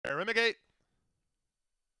Arimigate.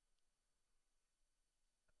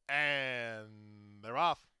 And they're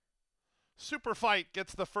off. Super Fight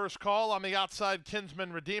gets the first call on the outside.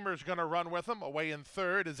 Kinsman Redeemer's going to run with him. Away in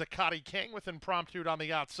third is Akati King with Impromptu on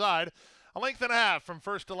the outside. A length and a half from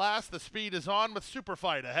first to last. The speed is on with Super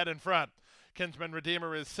Fight ahead in front. Kinsman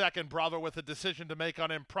Redeemer is second. Bravo with a decision to make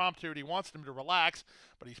on Impromptu. He wants him to relax,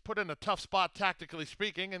 but he's put in a tough spot tactically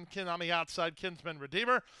speaking. And on the outside, Kinsman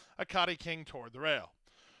Redeemer, Akati King toward the rail.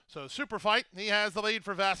 So Super Fight, he has the lead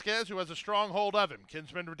for Vasquez, who has a strong hold of him.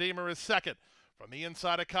 Kinsman Redeemer is second. From the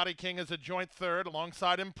inside, Akati King is a joint third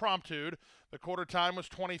alongside Impromptu. The quarter time was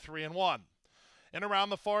 23-1. And around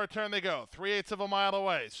the far turn they go, 3/8 of a mile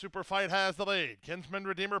away. Super Fight has the lead. Kinsman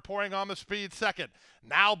Redeemer pouring on the speed second.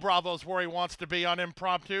 Now Bravo's where he wants to be on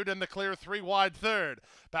Impromptu in the clear 3 wide third.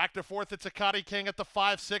 Back to fourth, it's Akati King at the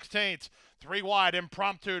 5/16. 3 wide,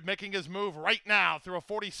 Impromptu making his move right now through a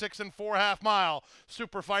 46 4.5 mile.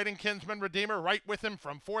 Super Fighting Kinsman Redeemer right with him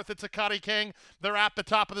from fourth, it's Akati King. They're at the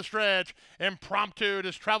top of the stretch. Impromptu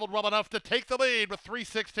has traveled well enough to take the lead with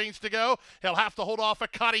 3/16 to go. He'll have to hold off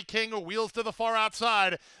Akati King, who wheels to the far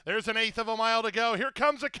outside. There's an 1/8 of a mile to go. Here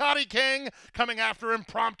comes Akati King coming after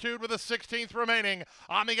Impromptu with a 16th remaining.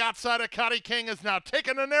 On the outside, Akati King has now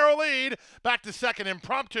taken a narrow lead. Back to second,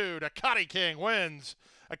 Impromptu. Akati King wins.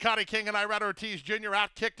 Akati King and Irad Ortiz Jr.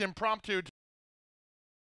 outkicked Impromptu